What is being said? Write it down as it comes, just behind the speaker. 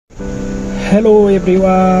Hello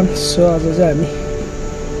everyone. So आज चाहिँ हामी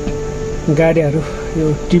गाडीहरू यो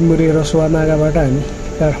टिमुरे रसुवा नागाबाट हामी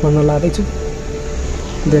काठमाडौँ लाँदैछौँ।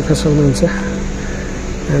 देख्न सक्नुहुन्छ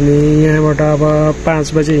हामी यहाँबाट अब 5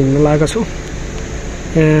 बजे हिँड्न लागेका छौँ।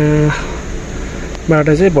 यहाँबाट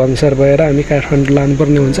चाहिँ भन्सार भएर हामी काठमाडौँ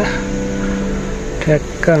लानुपर्ने हुन्छ।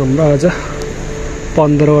 ठ्याक्क हाम्रो अझ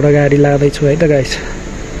 15वटा गाडी लाँदैछु है त गाइस।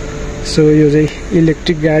 सो यो चाहिँ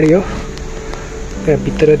इलेक्ट्रिक गाडी हो।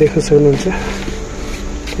 त्यहाँभित्र देख्न सक्नुहुन्छ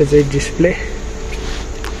यो चाहिँ डिस्प्ले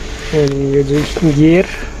अनि यो चाहिँ गियर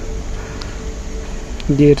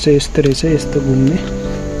चाहिँ यस्तो रहेछ, यस्तो घुम्ने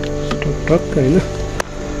टक टक हैन।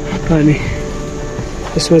 अनि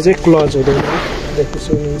यसमा चाहिँ क्लच हुँदैन, देख्न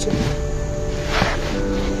सक्नुहुन्छ।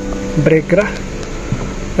 ब्रेक र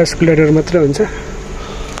एक्सलेटर मात्रै हुन्छ।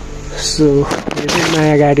 सो यो चाहिँ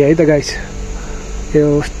नयाँ गाडी है त गाइस। यो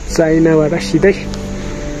चाइनाबाट सिधै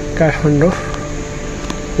काठमाडौँ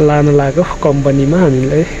लान लागेको कम्पनीमा,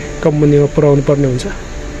 हामीलाई कम्पनीमा पुर्याउनु पर्ने हुन्छ।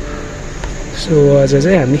 सो आज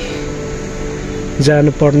चाहिँ हामी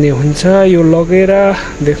जानुपर्ने हुन्छ यो लगेर।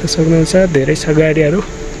 देख्न सक्नुहुन्छ धेरै छ गाडीहरू।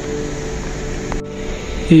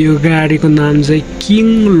 यो गाडीको नाम चाहिँ किङ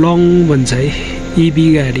लङ भन्छ है, इभी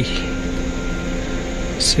गाडी।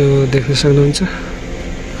 सो देख्न सक्नुहुन्छ।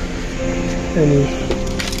 अनि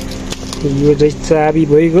यो चाहिँ चाबी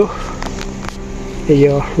भइगयो,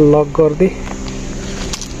 यो लक गर्दै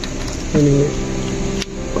अनि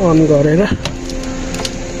अन गरेर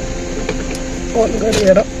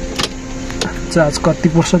चार्ज कति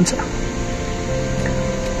पर्सेन्ट छ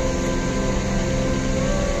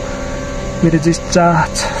मेरो चाहिँ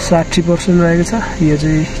चार्ज 60% रहेको छ। यो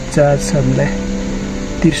चाहिँ चार्ज हामीलाई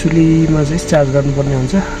त्रिशुलीमा चाहिँ चार्ज गर्नुपर्ने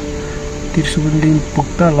हुन्छ। त्रिशुली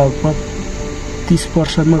पुग्दा लगभग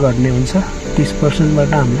 30% मा घट्ने हुन्छ।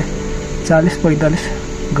 30%बाट हामीले 40-45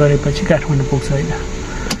 गरेपछि काठमाडौँ पुग्छ हैन।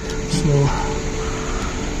 So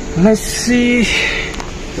let's see.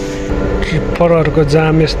 ट्रिपरहरुको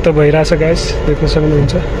जाम यस्तो भइराछ गाइस, देख्न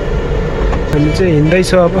सक्नुहुन्छ। हामी चाहिँ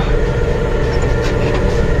हिँड्दैछौँ अब।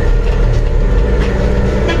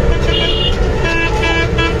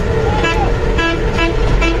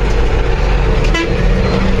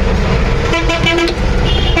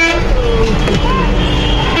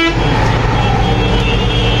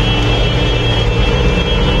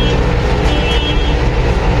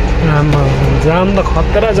 जाम त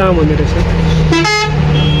खतरा जाम हुने रहेछ।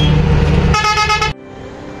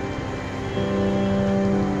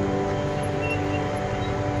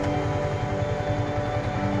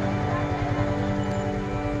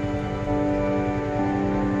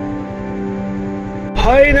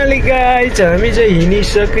 फाइनली गाइस हामी चाहिँ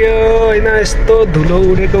हिँडिसक्यो हैन। यस्तो धुलो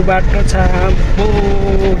उडेको बाटो छ,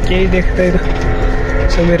 केही देख्दैन।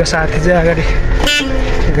 सो मेरो साथी चाहिँ अगाडि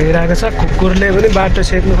गइरहेको छ। कुकुरले पनि बाटो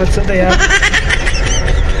छेक्नु खोज्छ त यार।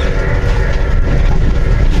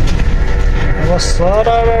 अब सर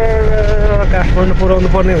काठमाडौँ पुर्याउनु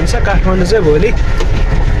पर्ने हुन्छ। काठमाडौँ चाहिँ भोलि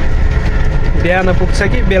बिहान पुग्छ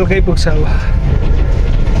कि बेलुकै पुग्छ अब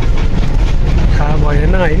थाहा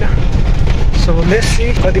भएन हैन। सो लेट्स सी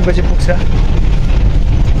कति बजी पुग्छ।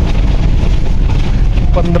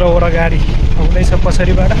 15वटा गाडी आउँदैछ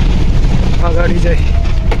पछाडिबाट। अगाडि चाहिँ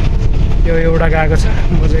यो एउटा गएको छ,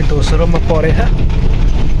 म चाहिँ दोस्रोमा परेछ।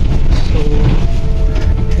 सो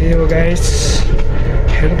यो गाइस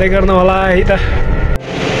हेर्दै गर्नु होला है त।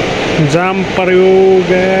 जाम पर्यो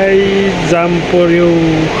गाइस, जाम पर्यो।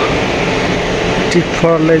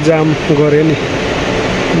 टिफरले जाम गर्यो नि,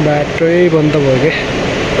 बाटै बन्द भयो के।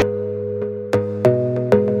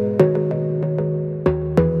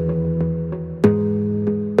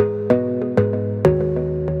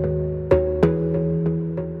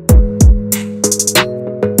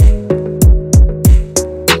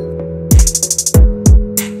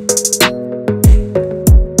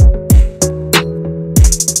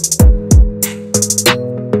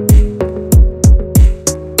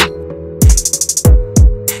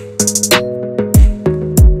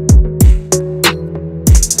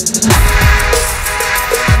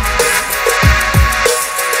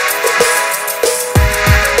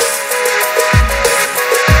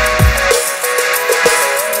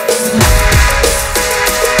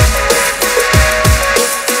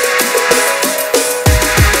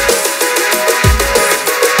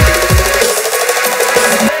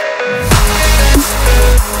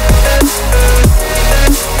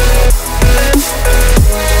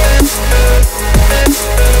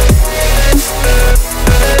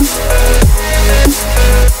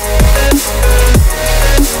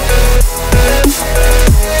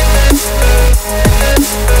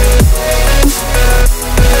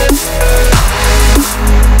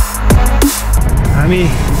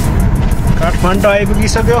 काठमाडौँ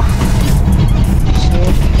आइपुगिसक्यो।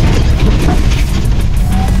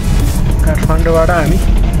 काठमाडौँबाट हामी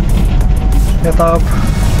यता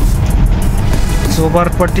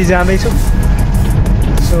जोबरपट्टि जाँदैछौँ।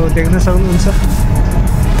 सो देख्न सक्नुहुन्छ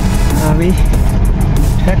हामी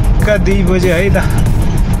ठ्याक्क 2 बजे है त,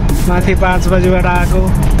 माथि 5 बजेबाट आएको,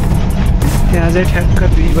 यहाँ चाहिँ ठ्याक्क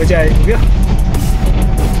 2 बजे आइपुग्यो।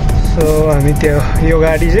 सो हामी त्यो यो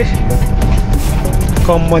गाडी चाहिँ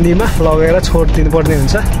कम्पनीमा लगेर छोडिदिनु पर्ने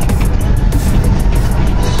हुन्छ।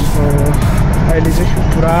 सो अहिले चाहिँ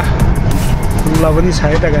पुरा खुल्ला पनि छ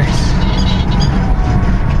है त गाइस।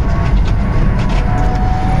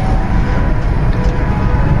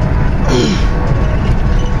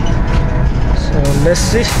 सो लेट्स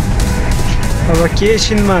सी अब के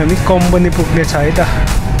छिनमा हामी कम्पनी पुग्ने छ है त।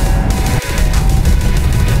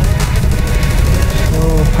 सो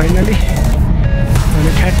फाइनली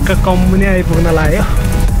हामी ठ्याक्क कम्पनी आइपुग्न लाग्यो।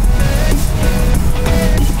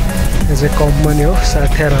 यो चाहिँ कम्पनी हो,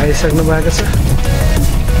 साथीहरू आइसक्नु भएको छ।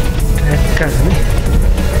 ठ्याक्क हामी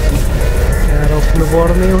यहाँ रोक्नु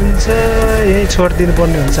पर्ने हुन्छ, यहीँ छोडिदिनु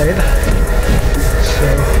पर्ने हुन्छ है त। सो